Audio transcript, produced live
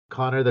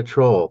Connor the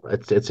Troll.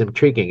 It's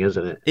intriguing,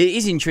 isn't it? It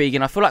is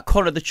intriguing. I feel like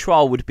Conor the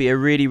Troll would be a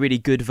really, really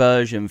good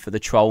version for the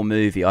Troll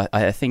movie.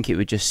 I think it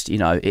would just,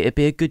 it'd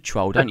be a good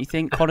troll, don't you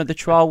think? Conor the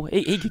Troll,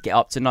 he could get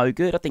up to no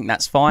good. I think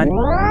that's fine.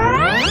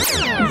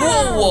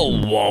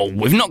 Whoa.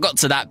 We've not got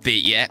to that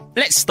bit yet.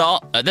 Let's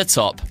start at the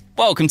top.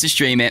 Welcome to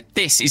Stream It.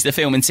 This is the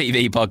film and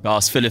TV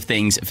podcast full of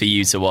things for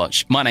you to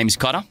watch. My name's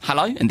Conor.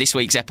 Hello, and this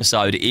week's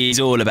episode is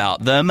all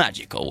about the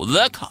magical,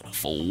 the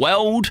colourful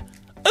world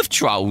of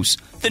Trolls.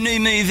 The new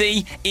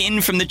movie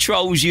in from the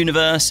Trolls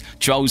universe,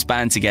 Trolls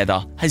Band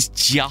Together, has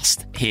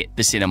just hit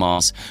the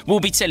cinemas.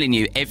 We'll be telling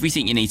you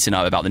everything you need to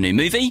know about the new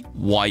movie,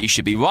 why you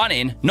should be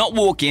running, not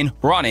walking,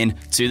 running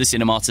to the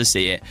cinema to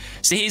see it.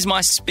 So here's my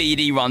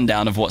speedy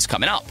rundown of what's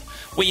coming up.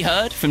 We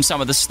heard from some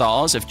of the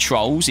stars of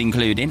Trolls,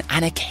 including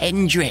Anna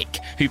Kendrick,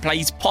 who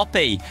plays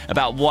Poppy,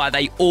 about why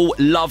they all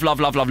love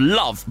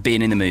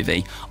being in the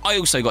movie. I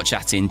also got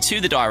chatting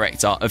to the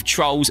director of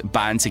Trolls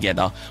Band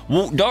Together,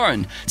 Walt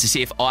Doran, to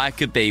see if I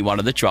could be one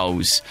of the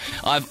Trolls.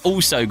 I've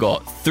also got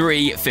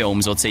 3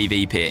 films or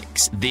TV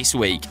picks this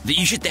week that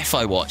you should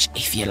defo watch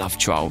if you love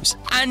Trolls.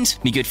 And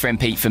my good friend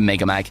Pete from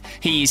Megamag,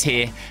 he is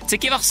here to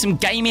give us some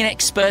gaming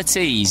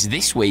expertise.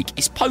 This week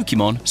is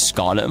Pokemon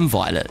Scarlet and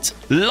Violet.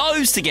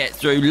 Loads to get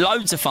through,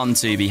 loads of fun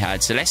to be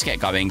had, so let's get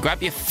going.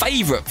 Grab your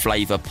favourite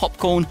flavour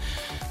popcorn.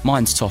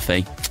 Mine's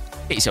toffee.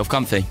 Get yourself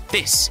comfy.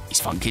 This is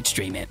Fun Kids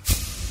Stream It.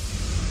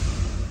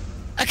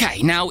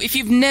 Okay, now if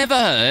you've never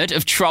heard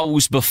of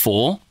Trolls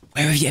before,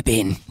 where have you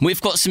been?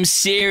 We've got some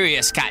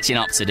serious catching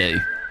up to do.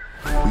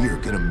 We are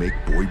gonna make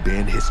boy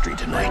band history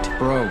tonight.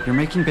 Bro, you're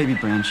making Baby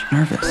Branch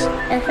nervous.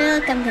 I feel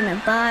like I'm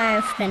gonna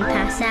barf and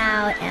pass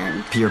out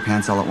and... Pee your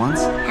pants all at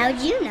once? How'd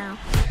you know?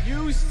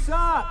 You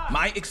suck!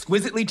 My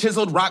exquisitely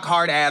chiseled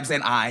rock-hard abs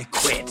and I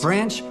quit.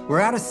 Branch, we're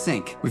out of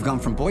sync. We've gone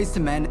from boys to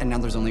men, and now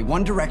there's only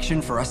one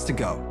direction for us to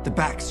go. The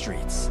back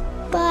streets.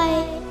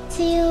 Bye.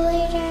 See you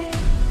later.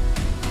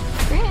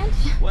 Branch,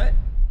 What?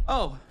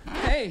 Oh,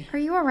 hey. are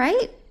you all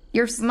right?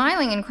 You're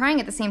smiling and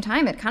crying at the same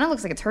time. It kind of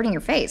looks like it's hurting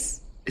your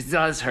face. It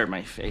does hurt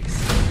my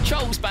face.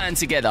 Trolls Band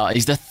Together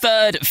is the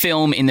 3rd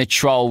film in the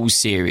Trolls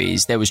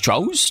series. There was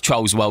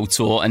Trolls World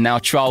Tour, and now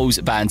Trolls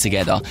Band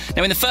Together.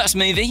 Now, in the first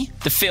movie,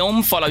 the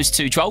film follows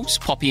 2 trolls,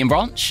 Poppy and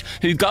Branch,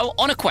 who go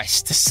on a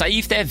quest to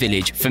save their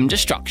village from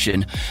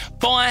destruction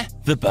by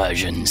the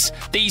Bergens.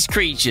 These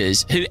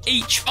creatures, who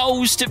eat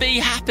trolls to be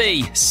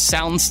happy.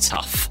 Sounds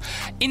tough.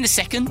 In the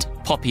second,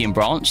 Poppy and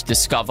Branch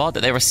discover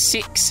that there are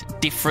 6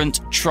 different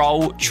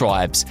troll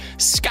tribes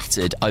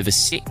scattered over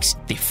 6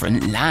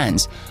 different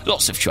lands.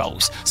 Lots of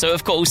trolls. So,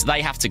 of course,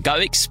 they have to go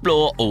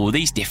explore all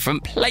these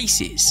different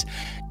places.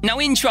 Now,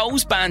 in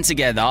Trolls Band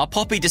Together,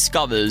 Poppy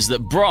discovers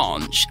that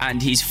Branch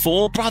and his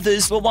 4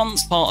 brothers were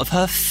once part of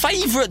her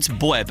favourite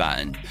boy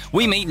band.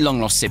 We meet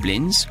long-lost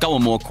siblings, go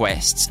on more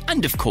quests,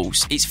 and, of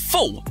course, it's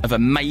full of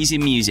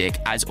amazing music,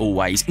 as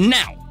always.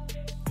 Now,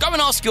 go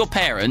and ask your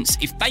parents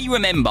if they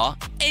remember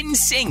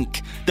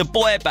NSYNC, the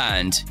boy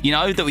band,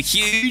 that were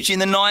huge in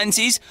the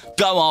 90s.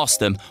 Go ask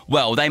them.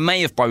 Well, they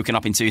may have broken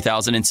up in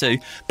 2002,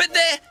 but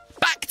they're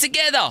back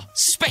together,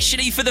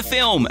 especially for the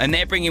film, and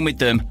they're bringing with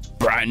them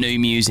brand new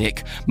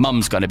music.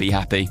 Mum's going to be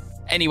happy.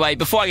 Anyway,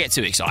 before I get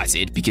too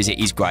excited, because it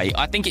is great,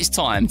 I think it's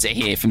time to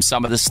hear from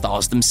some of the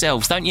stars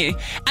themselves, don't you?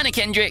 Anna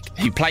Kendrick,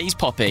 who plays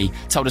Poppy,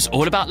 told us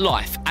all about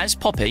life as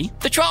Poppy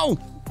the Troll.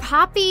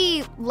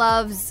 Poppy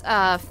loves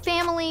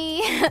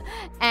family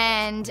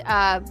and,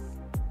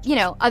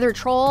 other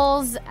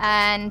trolls.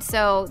 And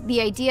so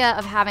the idea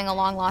of having a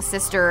long-lost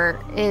sister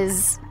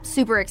is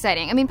super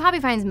exciting. I mean,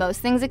 Poppy finds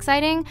most things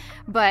exciting,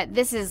 but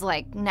this is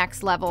like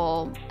next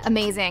level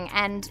amazing.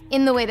 And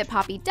in the way that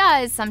Poppy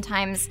does,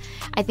 sometimes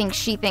I think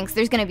she thinks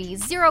there's going to be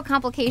 0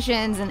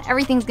 complications and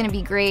everything's going to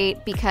be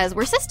great because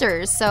we're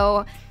sisters.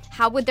 So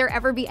how would there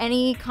ever be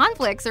any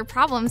conflicts or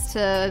problems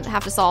to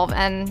have to solve?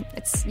 And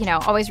it's,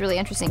 always really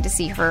interesting to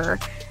see her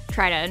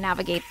try to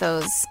navigate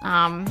those,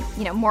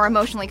 more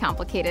emotionally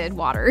complicated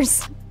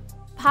waters.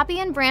 Poppy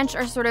and Branch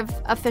are sort of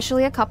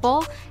officially a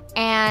couple,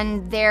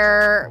 and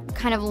they're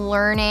kind of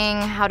learning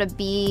how to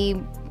be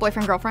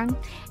boyfriend-girlfriend.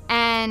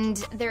 And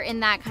they're in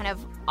that kind of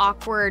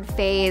awkward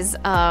phase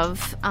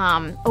of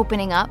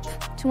opening up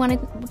to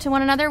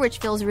one another, which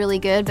feels really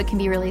good but can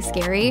be really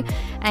scary.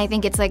 And I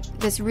think it's like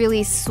this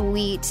really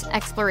sweet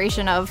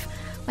exploration of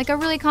like a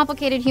really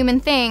complicated human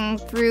thing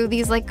through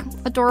these like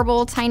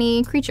adorable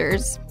tiny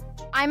creatures.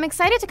 I'm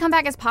excited to come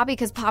back as Poppy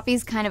because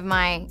Poppy's kind of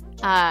my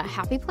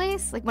happy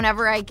place. Like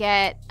whenever I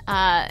get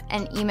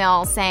an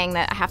email saying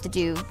that I have to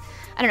do,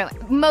 I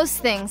don't know, most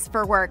things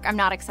for work, I'm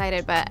not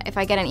excited. But if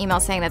I get an email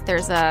saying that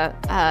there's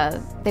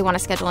they want to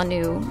schedule a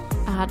new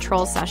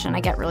troll session, I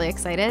get really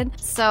excited.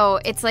 So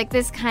it's like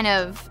this kind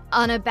of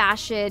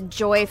unabashed,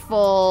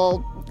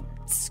 joyful,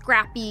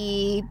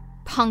 scrappy,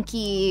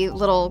 punky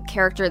little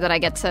character that I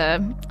get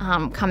to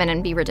come in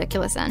and be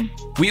ridiculous in.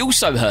 We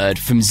also heard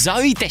from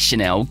Zoe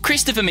Deschanel,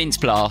 Christopher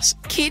Mintz-Plasse,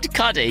 Kid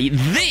Cudi,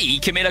 the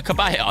Camila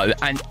Cabello,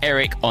 and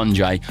Eric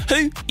Andre,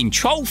 who in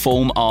troll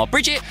form are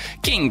Bridget,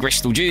 King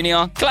Bristol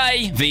Jr.,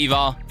 Clay,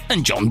 Viva,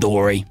 and John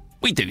Dory.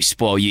 We do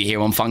spoil you here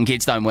on Fun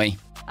Kids, don't we?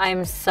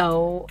 I'm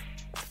so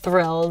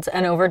thrilled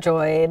and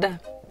overjoyed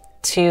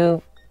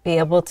to be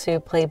able to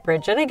play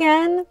Bridget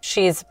again.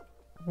 She's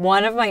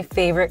one of my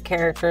favorite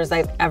characters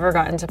I've ever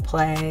gotten to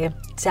play.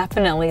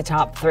 Definitely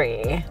top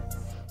 3,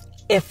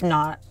 if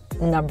not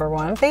number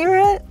 1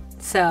 favorite.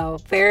 So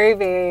very,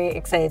 very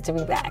excited to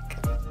be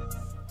back.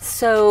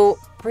 So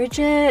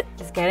Bridget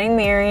is getting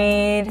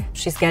married.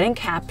 She's getting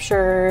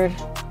captured.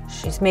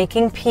 She's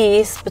making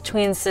peace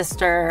between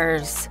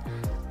sisters.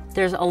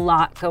 There's a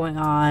lot going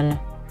on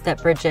that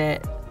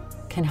Bridget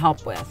can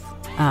help with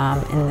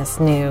in this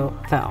new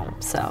film.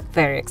 So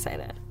very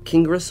excited.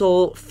 King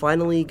Gristle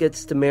finally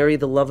gets to marry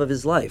the love of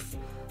his life.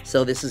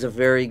 So this is a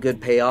very good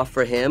payoff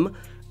for him.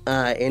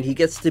 And he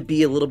gets to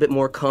be a little bit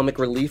more comic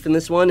relief in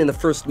this one. In the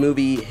first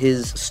movie,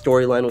 his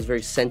storyline was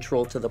very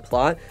central to the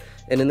plot.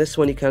 And in this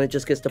one, he kind of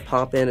just gets to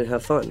pop in and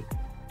have fun.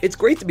 It's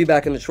great to be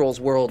back in the Trolls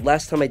world.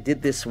 Last time I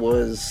did this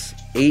was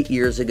 7 or 8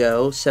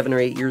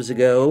 years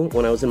ago,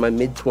 when I was in my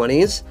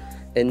mid-20s.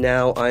 And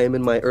now I am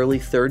in my early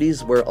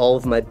 30s, where all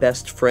of my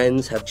best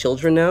friends have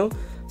children now.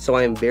 So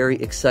I am very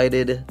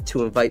excited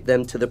to invite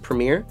them to the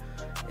premiere,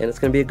 and it's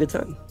going to be a good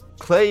time.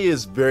 Clay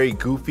is very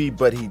goofy,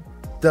 but he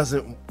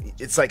doesn't,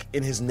 it's like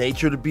in his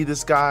nature to be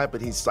this guy,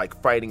 but he's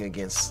like fighting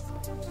against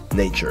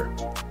nature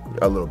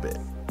a little bit,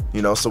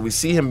 you know? So we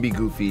see him be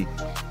goofy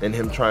and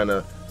him trying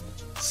to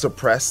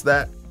suppress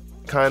that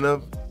kind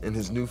of in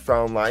his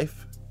newfound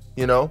life,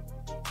 you know?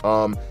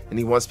 And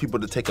he wants people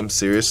to take him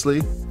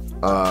seriously,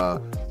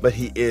 but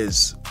he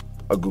is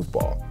a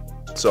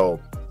goofball. So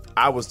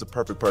I was the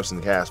perfect person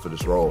to cast for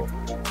this role,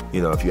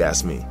 you know, if you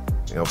ask me.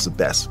 I was the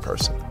best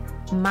person.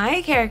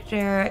 My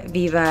character,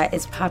 Viva,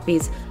 is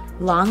Poppy's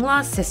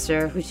long-lost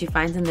sister, who she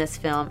finds in this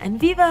film. And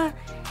Viva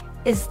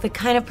is the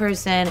kind of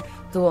person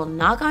who will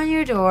knock on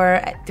your door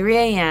at 3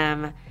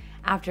 a.m.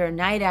 after a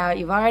night out.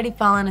 You've already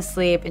fallen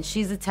asleep, and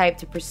she's the type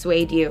to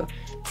persuade you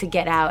to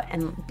get out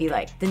and be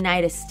like, the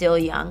night is still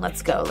young.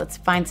 Let's go. Let's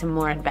find some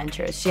more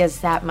adventures. She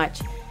has that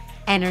much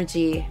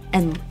energy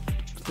and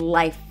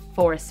life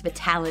force,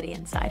 vitality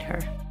inside her.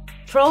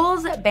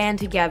 Trolls Band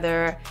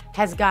Together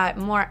has got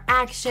more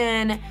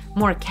action,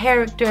 more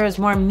characters,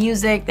 more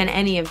music than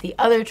any of the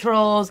other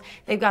Trolls.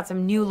 They've got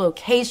some new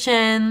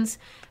locations,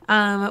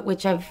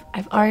 which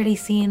I've already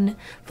seen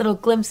little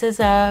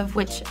glimpses of,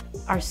 which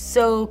are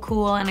so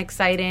cool and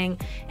exciting.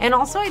 And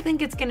also I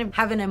think it's gonna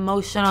have a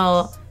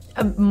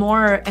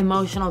more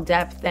emotional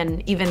depth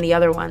than even the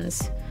other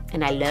ones.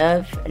 And I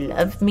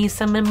love me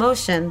some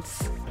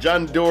emotions.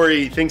 John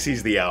Dory thinks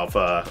he's the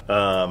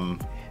alpha.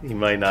 He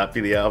might not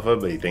be the alpha,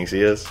 but he thinks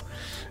he is.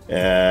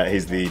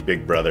 He's the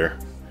big brother,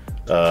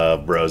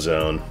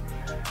 Brozone,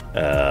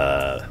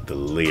 the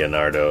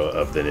Leonardo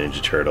of the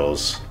Ninja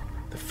Turtles,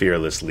 the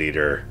fearless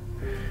leader.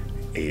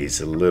 He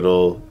can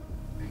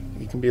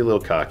be a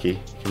little cocky.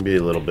 He can be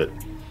a little bit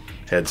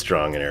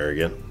headstrong and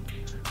arrogant.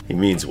 He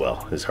means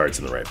well. His heart's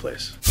in the right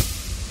place.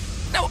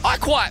 Now, I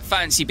quite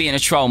fancy being a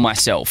troll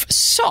myself,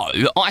 so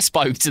I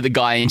spoke to the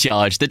guy in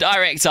charge, the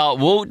director,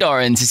 Walt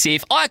Doran, to see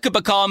if I could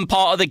become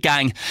part of the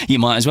gang. You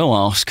might as well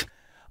ask.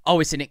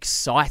 Oh, it's an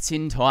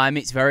exciting time.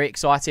 It's very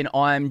exciting.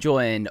 I am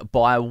joined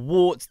by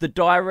Walt, the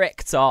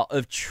director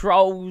of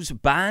Trolls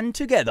Band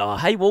Together.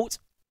 Hey, Walt.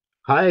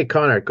 Hi,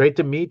 Conor. Great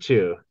to meet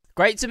you.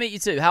 Great to meet you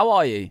too. How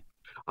are you?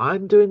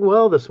 I'm doing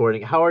well this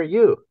morning. How are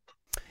you?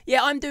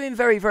 Yeah, I'm doing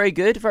very, very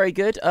good, very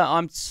good.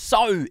 I'm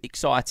so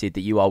excited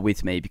that you are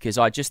with me because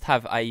I just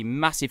have a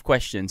massive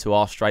question to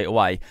ask straight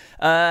away.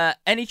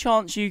 Any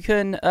chance you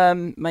can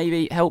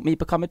maybe help me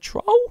become a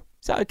troll?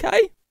 Is that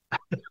okay?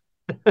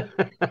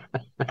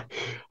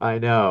 I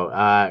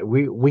know.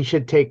 We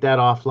should take that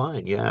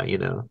offline. Yeah, you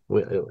know,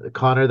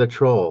 Conor the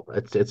Troll.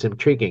 It's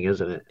intriguing,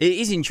 isn't it? It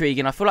is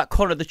intriguing. I feel like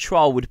Conor the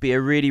Troll would be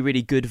a really,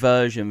 really good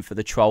version for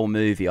the Troll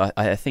movie.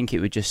 I think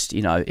it would just,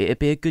 you know, it'd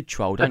be a good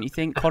troll, don't you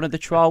think? Conor the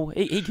Troll.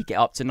 He could get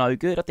up to no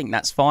good. I think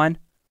that's fine.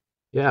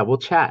 Yeah, we'll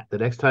chat the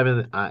next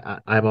time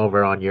I'm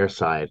over on your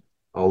side.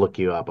 I'll look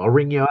you up. I'll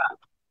ring you up.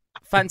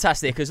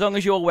 Fantastic. As long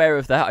as you're aware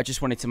of that, I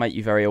just wanted to make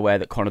you very aware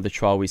that Conor the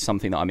Troll is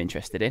something that I'm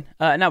interested in.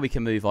 Now we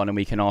can move on and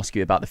we can ask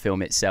you about the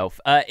film itself.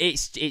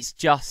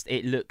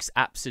 It looks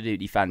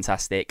absolutely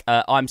fantastic.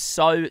 I'm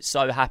so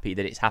happy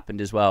that it's happened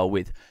as well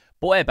with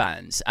boy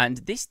bands. And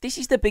this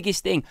is the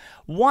biggest thing.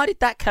 Why did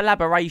that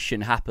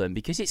collaboration happen?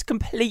 Because it's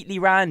completely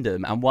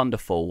random and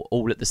wonderful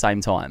all at the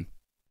same time.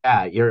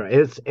 Yeah,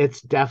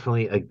 it's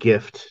definitely a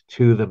gift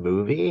to the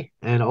movie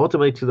and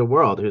ultimately to the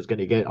world who's going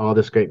to get all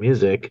this great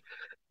music.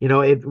 You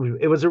know, it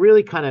was a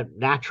really kind of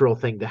natural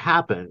thing to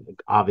happen,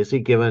 obviously,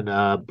 given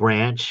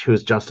Branch,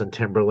 who's Justin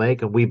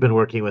Timberlake, and we've been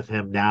working with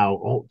him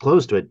now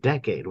close to a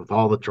decade with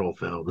all the Troll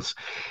films.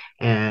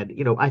 And,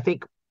 you know, I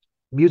think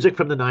music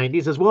from the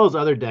 90s, as well as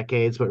other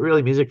decades, but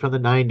really music from the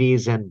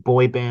 90s and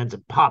boy bands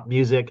and pop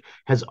music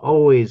has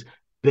always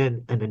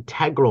been an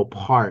integral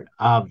part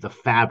of the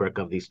fabric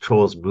of these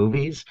Trolls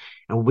movies.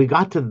 And when we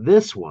got to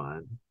this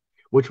one,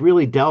 which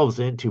really delves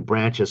into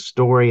Branch's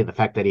story and the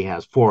fact that he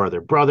has 4 other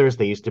brothers.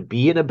 They used to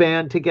be in a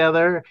band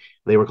together.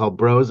 They were called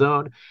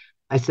Brozone.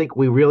 I think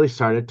we really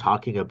started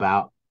talking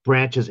about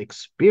Branch's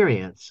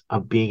experience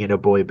of being in a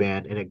boy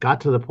band. And it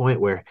got to the point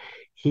where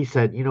he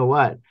said, you know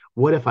what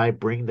if I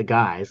bring the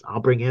guys,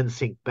 I'll bring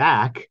NSYNC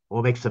back,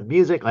 we'll make some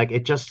music. Like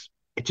it just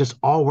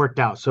all worked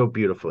out so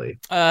beautifully.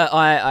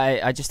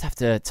 I just have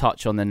to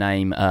touch on the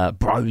name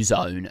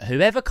Brozone.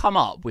 Whoever come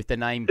up with the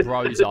name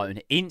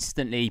Brozone,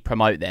 instantly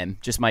promote them.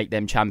 Just make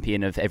them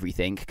champion of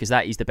everything, because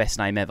that is the best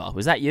name ever.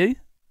 Was that you?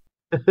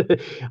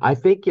 I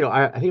think,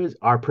 I think it was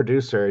our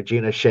producer,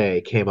 Gina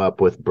Shea, came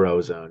up with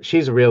Brozone.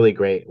 She's really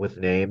great with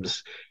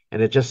names,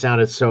 and it just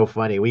sounded so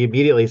funny. We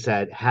immediately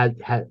said,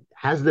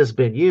 has this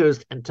been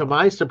used? And to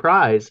my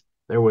surprise,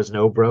 there was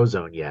no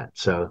Brozone yet.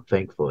 So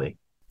thankfully.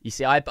 You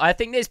see, I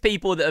think there's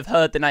people that have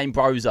heard the name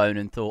Brozone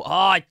and thought,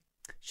 I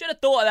should have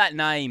thought of that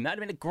name. That'd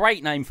have been a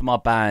great name for my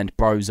band,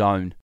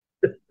 Brozone.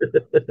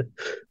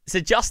 So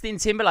Justin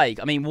Timberlake,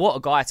 I mean, what a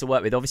guy to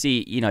work with.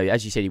 Obviously,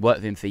 as you said, you worked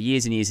with him for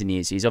years and years and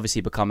years. He's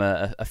obviously become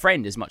a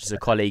friend as much as a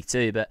colleague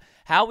too. But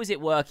how was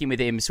it working with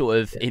him sort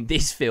of in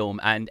this film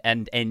and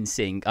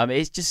NSYNC? I mean,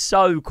 it's just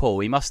so cool.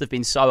 He must have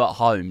been so at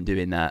home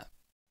doing that.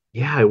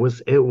 Yeah, it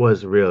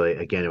was really,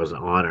 again, it was an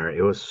honor.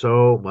 It was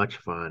so much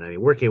fun. I mean,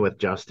 working with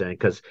Justin,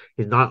 because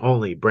he's not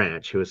only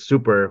Branch, he was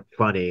super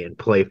funny and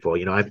playful.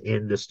 I'm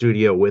in the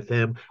studio with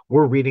him.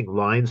 We're reading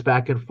lines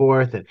back and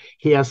forth, and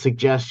he has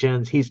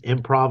suggestions. He's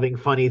improving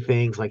funny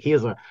things. Like, he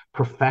is a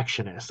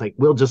perfectionist. Like,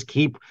 we'll just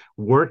keep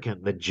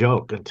working the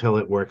joke until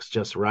it works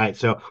just right.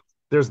 So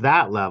there's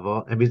that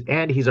level.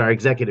 And he's our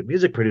executive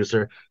music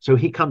producer. So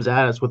he comes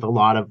at us with a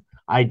lot of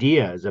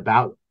ideas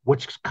about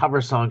which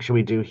cover song should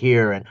we do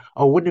here? And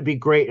oh, wouldn't it be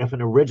great if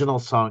an original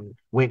song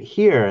went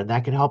here and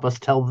that can help us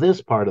tell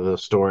this part of the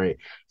story?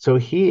 So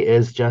he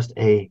is just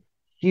a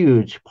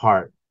huge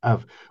part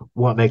of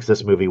what makes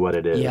this movie what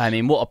it is. Yeah, I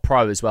mean, what a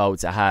pro as well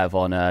to have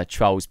on a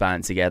Trolls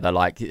band together.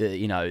 Like,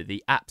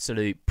 the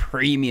absolute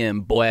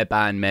premium boy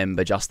band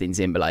member, Justin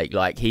Timberlake.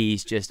 Like,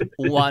 he's just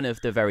one of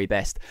the very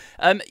best.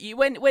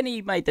 When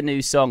he made the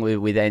new song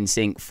with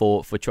NSYNC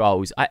for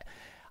Trolls,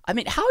 I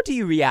mean, how do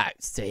you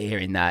react to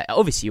hearing that?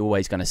 Obviously, you're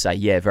always going to say,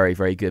 yeah, very,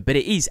 very good. But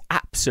it is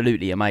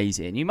absolutely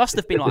amazing. You must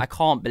have been like, I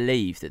can't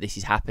believe that this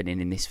is happening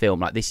in this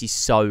film. Like, this is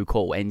so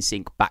cool.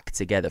 NSYNC back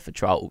together for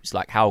Trolls.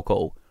 Like, how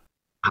cool.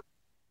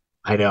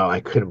 I know.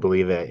 I couldn't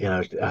believe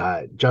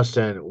it.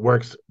 Justin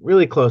works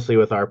really closely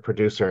with our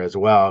producer as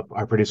well,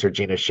 our producer,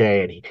 Gina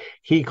Shea. And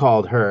he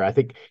called her. I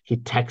think he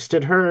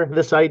texted her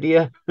this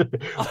idea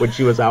when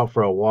she was out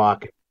for a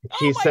walk.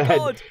 She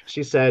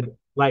said,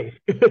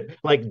 like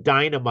like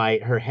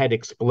dynamite, her head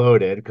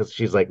exploded because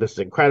she's like, this is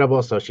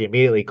incredible. So she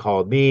immediately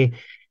called me,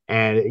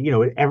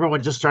 and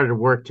everyone just started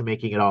work to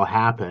making it all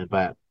happen.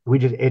 But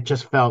it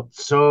just felt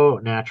so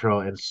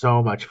natural and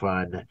so much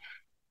fun.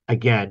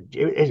 Again,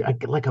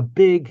 like a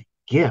big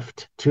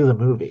gift to the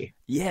movie.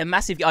 Yeah,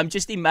 massive. I'm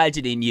just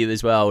imagining you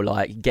as well,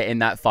 like getting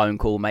that phone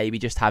call, maybe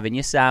just having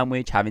your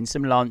sandwich, having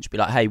some lunch, be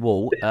like, hey,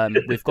 Walt,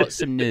 we've got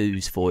some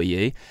news for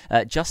you.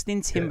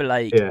 Justin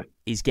Timberlake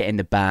is getting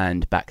the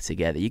band back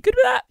together. You good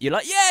with that? You're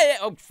like, yeah,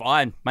 oh,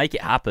 fine. Make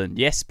it happen.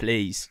 Yes,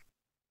 please.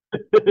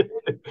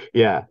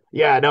 Yeah,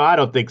 no, I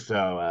don't think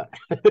so.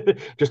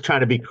 Just trying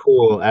to be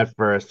cool at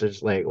first.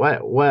 It's like,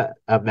 what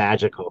a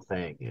magical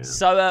thing.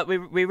 So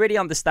we're really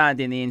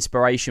understanding the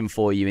inspiration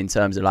for you in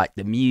terms of like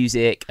the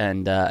music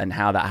and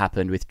how that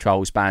happened with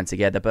Trolls band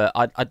together. But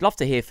I'd love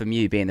to hear from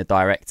you, being the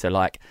director,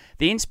 like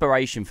the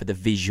inspiration for the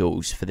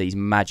visuals for these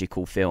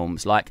magical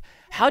films. Like,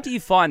 how do you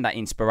find that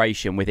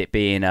inspiration with it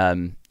being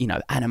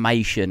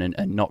animation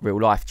and not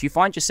real life? Do you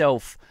find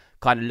yourself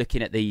kind of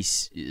looking at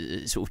these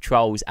sort of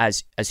trolls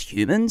as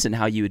humans and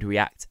how you would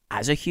react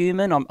as a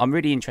human? I'm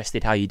really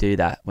interested how you do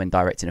that when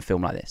directing a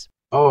film like this.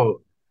 Oh,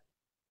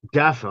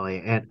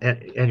 definitely.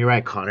 And you're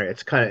right, Connor.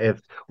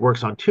 It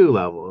works on two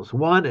levels.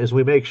 One is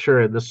we make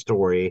sure in the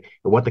story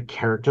what the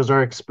characters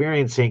are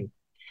experiencing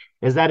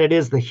is that it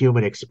is the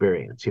human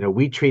experience.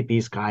 We treat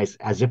these guys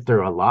as if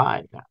they're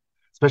alive now,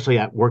 especially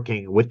at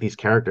working with these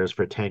characters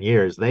for 10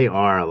 years. They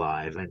are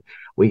alive. And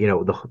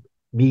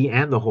me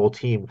and the whole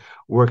team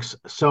works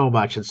so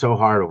much and so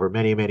hard over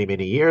many, many,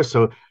 many years.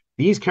 So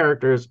these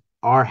characters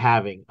are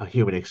having a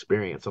human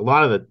experience. A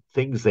lot of the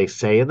things they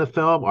say in the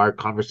film are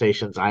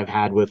conversations I've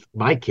had with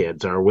my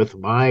kids or with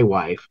my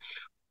wife.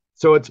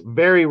 So it's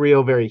very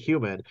real, very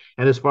human.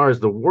 And as far as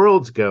the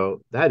worlds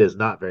go, that is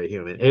not very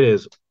human. It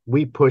is,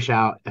 we push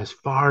out as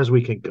far as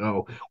we can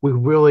go. We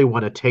really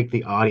want to take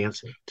the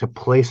audience to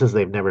places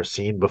they've never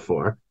seen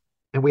before.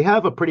 And we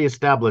have a pretty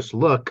established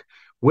look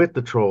with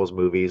the Trolls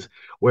movies,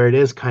 where it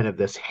is kind of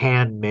this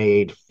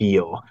handmade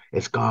feel.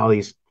 It's got all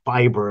these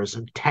fibers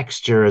and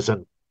textures.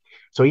 And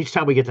so each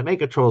time we get to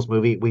make a Trolls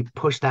movie, we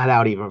push that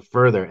out even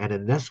further. And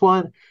in this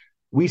one,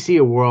 we see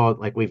a world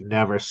like we've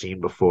never seen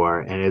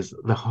before. And it's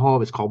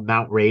called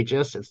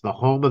Mountrageous. It's the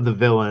home of the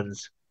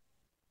villains,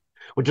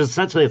 which is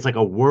essentially, it's like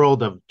a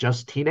world of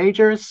just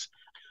teenagers.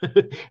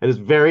 It is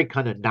very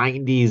kind of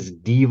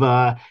 90s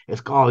diva. It's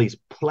got all these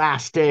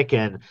plastic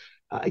and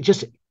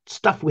just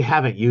stuff we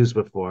haven't used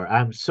before.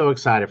 I'm so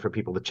excited for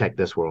people to check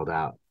this world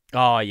out.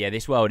 Oh yeah,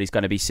 this world is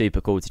going to be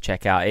super cool to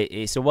check out.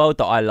 It's a world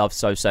that I love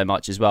so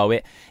much as well.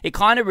 It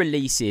kind of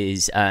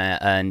releases,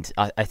 and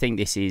I think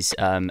this is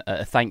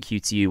a thank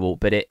you to you all,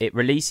 but it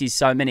releases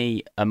so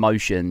many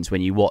emotions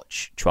when you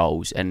watch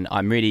Trolls, and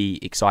I'm really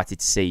excited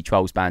to see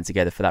Trolls band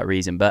together for that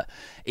reason. But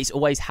it's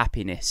always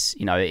happiness,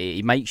 you know.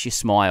 It makes you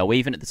smile,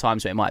 even at the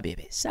times where it might be a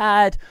bit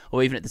sad,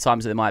 or even at the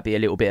times where there might be a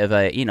little bit of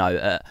a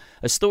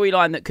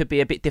storyline that could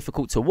be a bit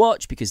difficult to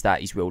watch because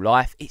that is real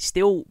life. It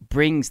still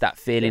brings that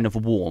feeling of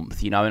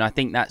warmth, you know. And I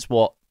think that's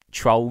what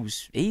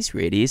Trolls is,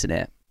 really, isn't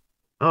it?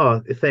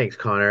 Oh, thanks,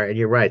 Connor. And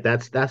you're right.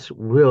 That's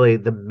really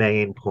the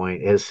main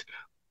point, is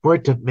for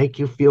it to make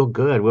you feel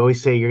good. We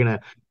always say you're gonna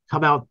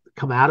come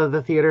out of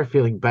the theater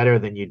feeling better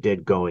than you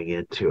did going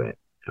into it.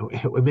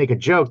 We make a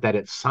joke that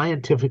it's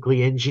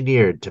scientifically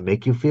engineered to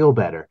make you feel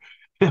better.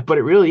 But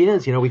it really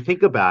is, we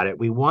think about it.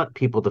 We want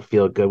people to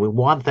feel good. We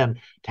want them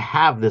to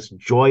have this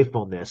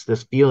joyfulness,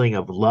 this feeling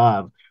of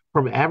love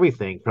from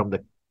everything, from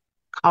the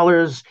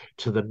colors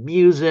to the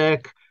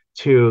music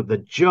to the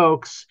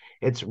jokes.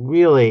 It's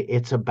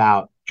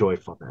about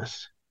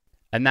joyfulness.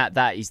 And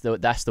that's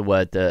the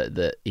word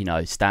that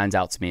stands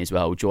out to me as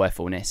well,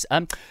 joyfulness.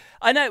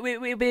 I know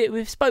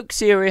we've spoke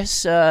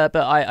serious, but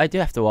I do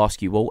have to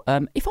ask you, well,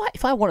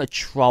 if I want a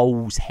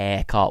Trolls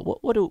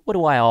haircut, what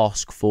do I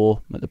ask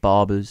for at the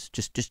barbers?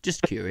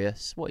 Just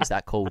curious. What is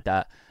that called?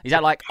 Is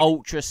that like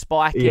ultra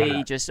spiky?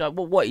 Yeah. Just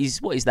what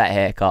is that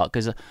haircut?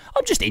 Because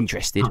I'm just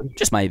interested,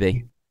 just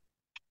maybe.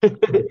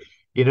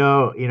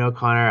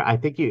 Connor, I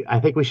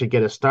think we should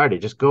get it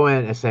started. Just go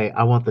in and say,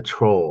 I want the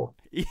troll.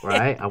 Yeah.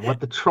 Right? I want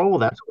the troll.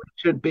 That's what it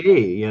should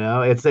be.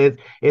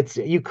 It's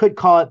you could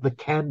call it the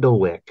candle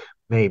wick,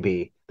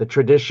 maybe. The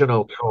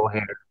traditional troll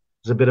hair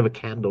is a bit of a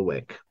candle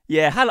wick.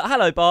 Yeah,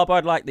 hello, Barbara.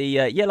 I'd like the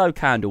yellow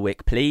candle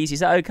wick, please. Is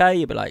that okay?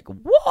 You'd be like,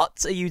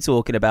 what are you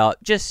talking about?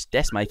 Just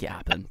let's make it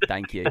happen.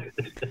 Thank you.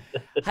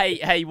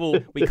 Hey, well,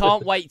 we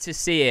can't wait to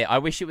see it. I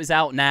wish it was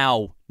out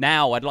now.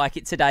 I'd like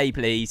it today,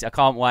 please. I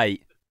can't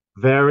wait.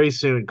 Very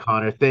soon,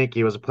 Connor. Thank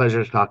you. It was a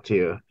pleasure to talk to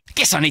you.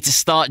 Guess I need to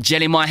start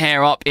gelling my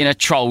hair up in a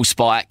troll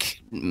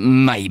spike.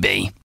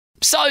 Maybe.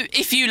 So,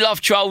 if you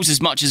love Trolls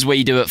as much as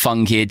we do at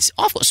Fun Kids,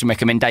 I've got some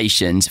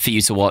recommendations for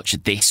you to watch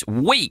this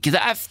week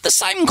that have the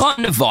same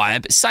kind of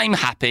vibe, same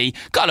happy,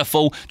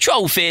 colourful,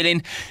 troll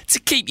feeling to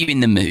keep you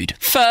in the mood.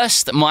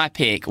 First, my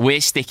pick,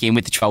 we're sticking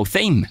with the troll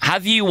theme.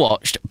 Have you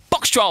watched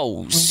Box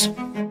Trolls?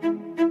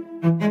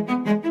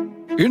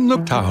 In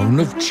the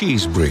town of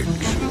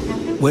Cheesebridge,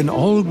 when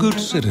all good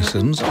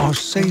citizens are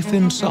safe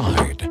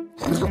inside,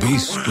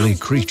 beastly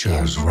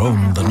creatures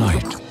roam the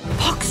night.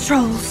 Box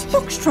trolls!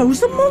 Box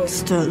trolls are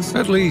monsters!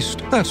 At least,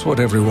 that's what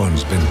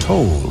everyone's been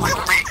told.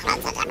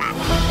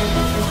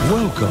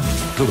 Welcome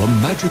to the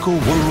magical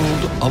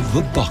world of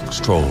the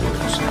Box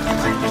Trolls,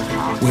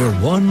 where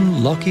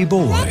one lucky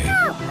boy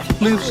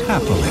lives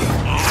happily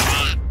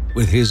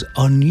with his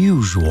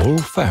unusual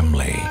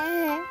family.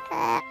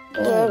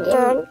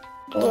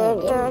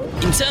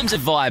 In terms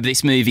of vibe,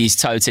 this movie is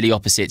totally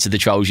opposite to the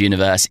Trolls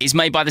universe. It's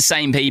made by the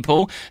same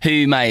people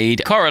who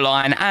made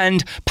Coraline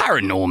and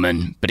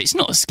Paranorman, but it's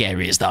not as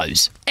scary as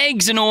those.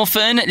 Eggs, an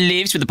orphan,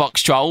 lives with the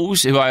Box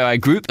Trolls, who are a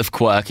group of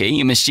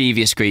quirky and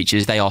mischievous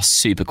creatures. They are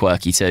super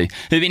quirky too,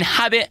 who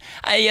inhabit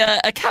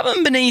a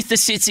cabin beneath the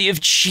city of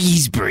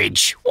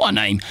Cheesebridge. What a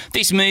name.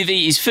 This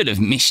movie is full of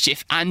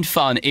mischief and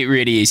fun. It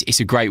really is. It's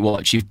a great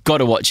watch. You've got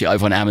to watch it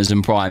over on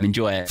Amazon Prime.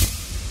 Enjoy it.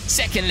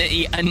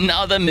 Secondly,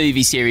 another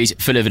movie series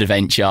full of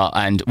adventure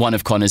and one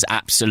of Connor's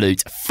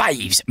absolute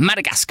faves,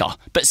 Madagascar.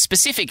 But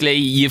specifically,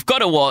 you've got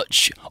to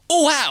watch,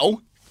 oh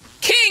wow,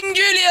 King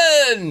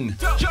Julian!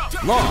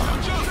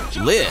 Launch,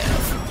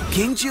 live,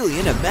 King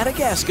Julian of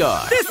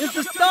Madagascar. This is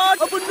the start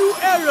of a new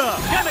era.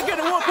 Can I get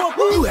a whoop?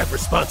 You have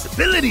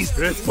responsibilities.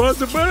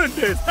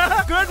 Responsibilities.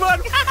 Good one.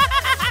 Good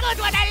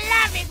one. I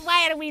love it.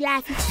 Why are we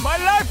laughing? My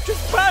life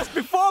just passed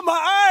before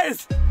my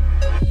eyes.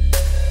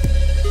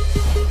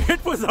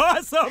 It was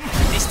awesome!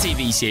 This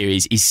TV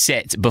series is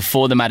set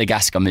before the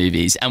Madagascar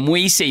movies, and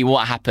we see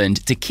what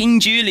happened to King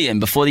Julian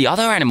before the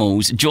other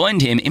animals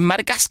joined him in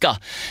Madagascar.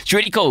 It's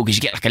really cool because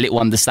you get like a little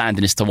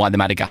understanding as to why the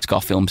Madagascar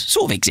films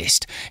sort of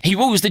exist. He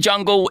rules the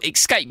jungle,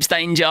 escapes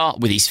danger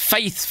with his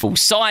faithful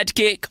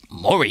sidekick,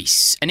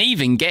 Maurice, and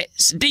even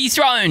gets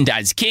dethroned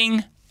as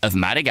King of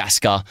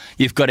Madagascar.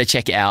 You've got to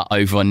check it out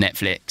over on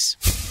Netflix.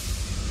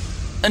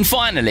 And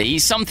finally,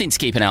 something to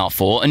keep an eye out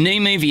for. A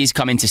new movie is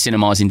coming to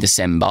cinemas in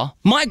December.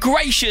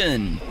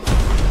 Migration!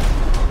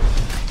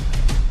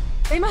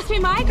 They must be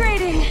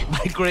migrating.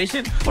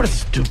 Migration? What a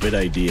stupid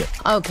idea.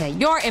 Okay,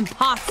 you're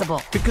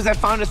impossible. Because I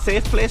found a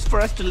safe place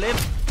for us to live.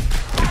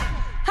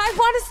 I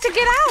want us to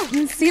get out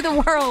and see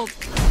the world.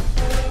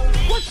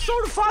 What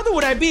sort of father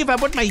would I be if I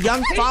put my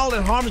young fowl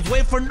in harm's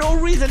way for no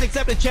reason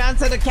except a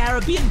chance at a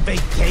Caribbean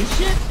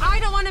vacation? I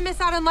don't want to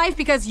miss out on life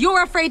because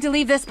you're afraid to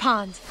leave this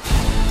pond.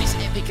 This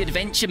epic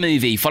adventure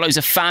movie follows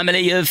a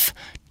family of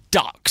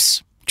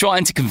ducks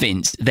trying to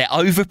convince their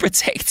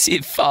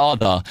overprotective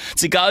father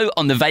to go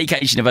on the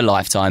vacation of a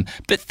lifetime,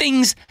 but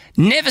things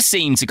never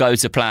seem to go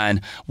to plan.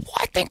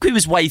 I think we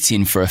was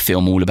waiting for a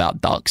film all about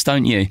ducks,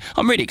 don't you?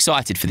 I'm really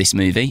excited for this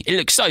movie. It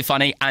looks so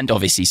funny and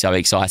obviously so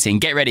exciting.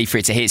 Get ready for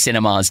it to hit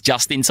cinemas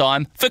just in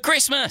time for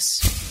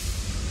Christmas.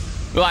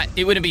 Right,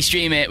 it wouldn't be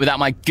Stream It without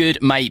my good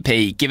mate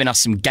Pete giving us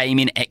some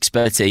gaming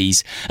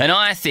expertise. And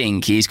I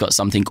think he's got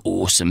something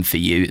awesome for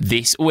you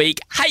this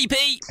week. Hey,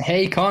 Pete!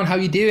 Hey, Con, how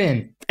you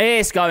doing?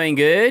 It's going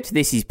good.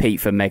 This is Pete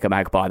from Mega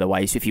Mag, by the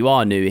way. So if you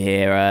are new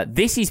here,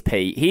 this is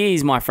Pete. He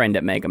is my friend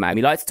at Mega Mag.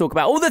 We like to talk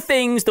about all the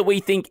things that we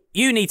think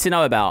you need to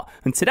know about.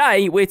 And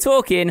today we're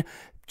talking...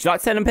 Would you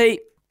like to tell them,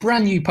 Pete?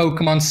 Brand new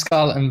Pokemon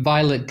Scarlet and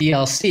Violet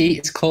DLC.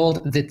 It's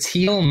called the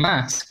Teal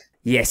Mask.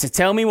 Yeah, so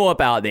tell me more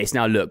about this.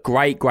 Now, look,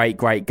 great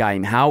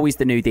game. How is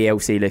the new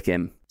DLC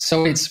looking?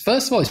 So it's,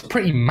 first of all, it's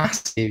pretty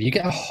massive. You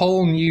get a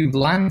whole new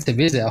land to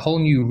visit, a whole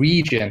new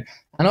region.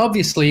 And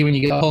obviously, when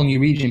you get a whole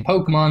new region in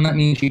Pokemon, that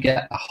means you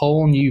get a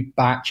whole new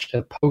batch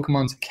of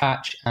Pokemon to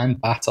catch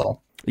and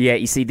battle. Yeah,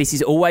 you see, this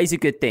is always a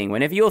good thing.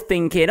 Whenever you're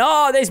thinking,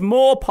 oh, there's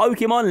more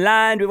Pokemon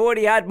land, we've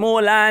already had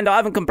more land, I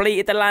haven't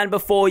completed the land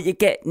before, you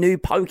get new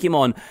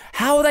Pokemon.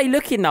 How are they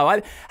looking, though?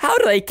 How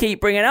do they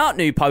keep bringing out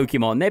new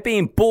Pokemon? They're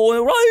being born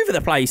all over the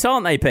place,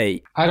 aren't they,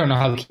 Pete? I don't know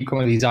how they keep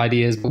coming with these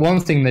ideas, but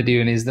one thing they're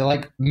doing is they're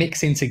like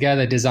mixing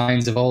together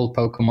designs of old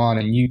Pokemon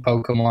and new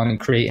Pokemon and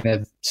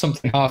creating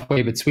something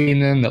halfway between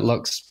them that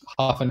looks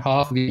half and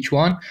half of each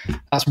one.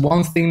 That's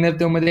one thing they've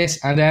done with this.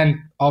 And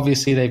then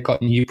obviously they've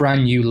got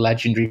brand new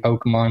legendary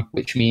Pokemon,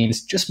 which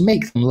means just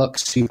make them look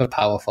super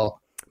powerful.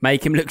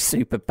 Make him look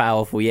super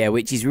powerful, yeah,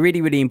 which is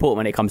really, really important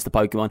when it comes to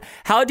Pokemon.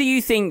 How do you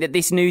think that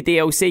this new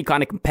DLC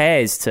kind of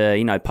compares to,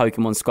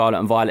 Pokemon Scarlet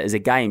and Violet as a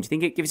game? Do you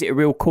think it gives it a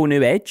real cool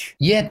new edge?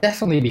 Yeah,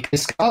 definitely,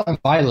 because Scarlet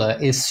and Violet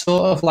is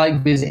sort of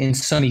like visiting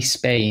sunny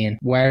Spain,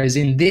 whereas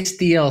in this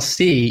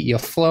DLC, you're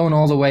flown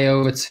all the way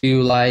over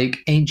to, like,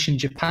 ancient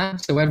Japan,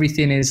 so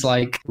everything is,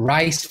 like,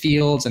 rice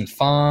fields and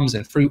farms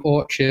and fruit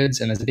orchards,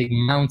 and there's a big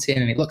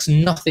mountain, and it looks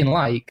nothing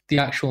like the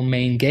actual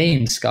main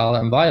game, Scarlet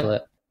and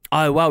Violet.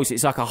 Oh, well, so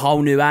it's like a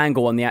whole new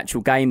angle on the actual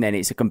game then.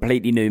 It's a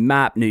completely new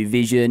map, new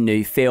vision,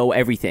 new feel,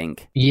 everything.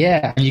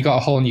 Yeah, and you got a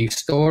whole new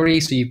story.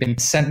 So you've been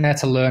sent there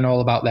to learn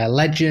all about their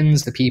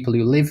legends, the people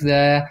who live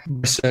there,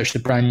 research the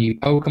brand new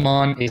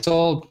Pokemon. It's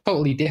all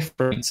totally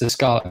different to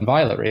Scarlet and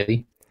Violet,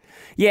 really.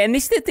 Yeah, and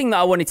this is the thing that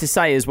I wanted to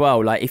say as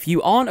well. Like, if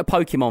you aren't a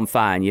Pokemon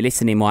fan, you're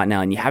listening right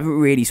now, and you haven't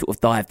really sort of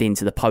dived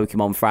into the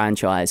Pokemon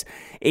franchise,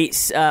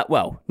 it's,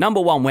 number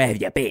one, where have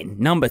you been?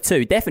 Number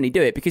two, definitely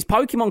do it, because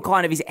Pokemon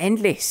kind of is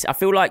endless. I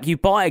feel like you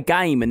buy a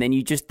game, and then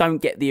you just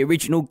don't get the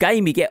original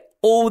game. You get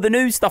all the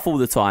new stuff all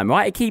the time,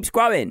 right? It keeps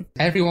growing.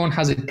 Everyone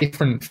has a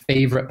different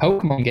favourite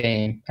Pokemon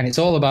game, and it's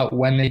all about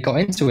when they got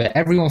into it.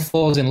 Everyone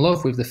falls in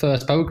love with the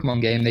first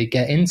Pokemon game they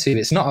get into.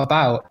 It's not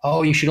about,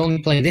 oh, you should only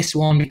play this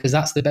one because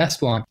that's the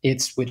best one.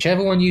 It's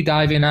whichever one you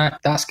dive in at,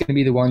 that's going to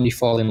be the one you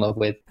fall in love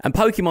with. And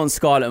Pokemon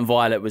Scarlet and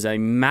Violet was a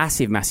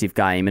massive, massive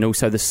game, and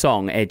also the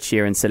song Ed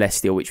Sheeran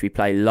Celestial, which we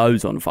play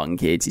loads on Fun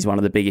Kids, is one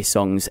of the biggest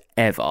songs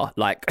ever.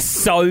 Like,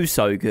 so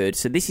good.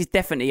 So this is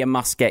definitely a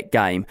must-get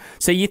game.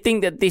 So you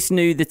think that this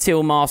new, the Teal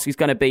Mask, is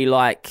going to be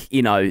like,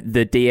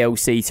 the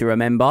DLC to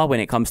remember when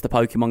it comes to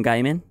Pokemon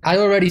gaming? I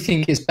already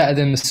think it's better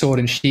than the Sword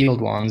and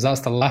Shield ones.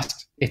 That's the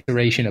last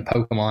iteration of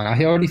Pokemon.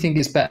 I already think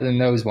it's better than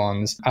those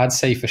ones. I'd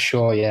say for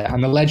sure, yeah.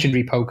 And the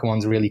legendary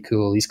Pokemon's really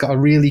cool. He's got a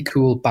really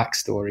cool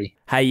backstory.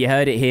 Hey, you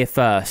heard it here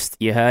first.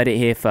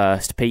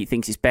 Pete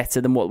thinks it's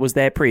better than what was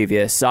there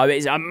previous. So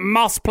it's a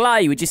must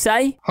play, would you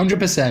say?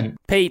 100%.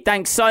 Pete,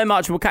 thanks so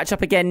much. We'll catch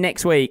up again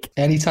next week.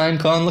 Anytime,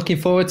 Con. Looking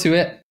forward to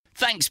it.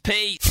 Thanks,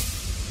 Pete.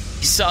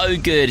 So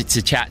good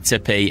to chat to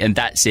Pete, and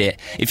that's it.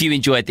 If you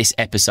enjoyed this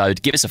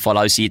episode, give us a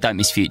follow so you don't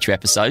miss future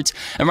episodes,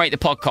 and rate the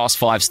podcast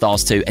 5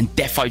 stars too, and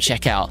defo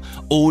check out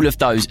all of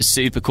those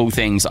super cool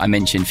things I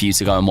mentioned for you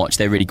to go and watch.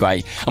 They're really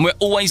great, and we're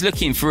always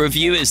looking for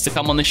reviewers to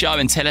come on the show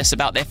and tell us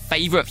about their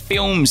favourite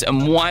films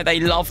and why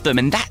they love them,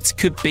 and that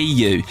could be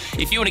you.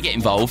 If you want to get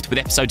involved with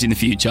episodes in the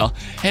future,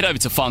 head over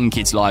to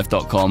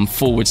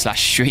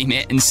funkidslive.com/stream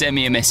it and send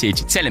me a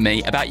message telling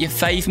me about your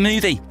fave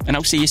movie, and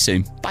I'll see you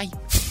soon. Bye.